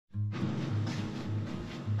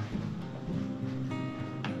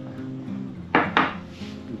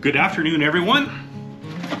Good afternoon, everyone.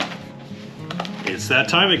 It's that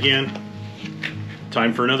time again.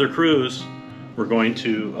 Time for another cruise. We're going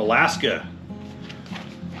to Alaska,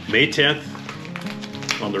 May 10th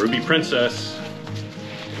on the Ruby Princess.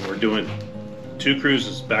 And we're doing 2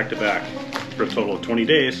 cruises back to back for a total of 20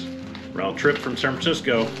 days. Round trip from San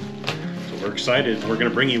Francisco. So we're excited. We're going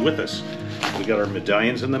to bring you with us. We got our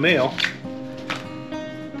medallions in the mail.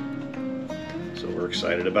 So we're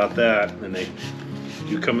excited about that. And they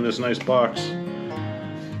do come in this nice box.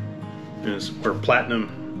 And it's for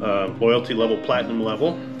platinum, loyalty level, platinum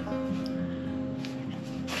level.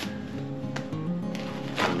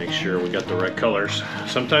 And make sure we got the right colors.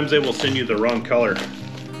 Sometimes they will send you the wrong color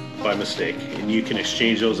by mistake, and you can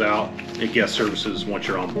exchange those out at guest services once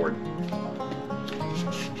you're on board.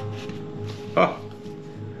 Oh,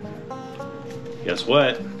 guess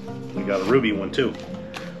what? We got a ruby one too.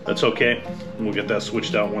 That's okay. We'll get that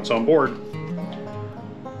switched out once on board.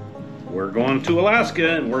 We're going to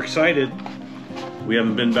Alaska and we're excited. We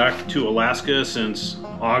haven't been back to Alaska since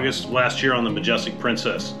August last year on the Majestic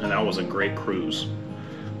Princess, and that was a great cruise.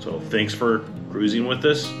 So thanks for cruising with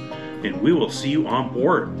us, and we will see you on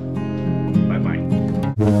board.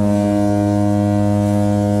 Bye-bye.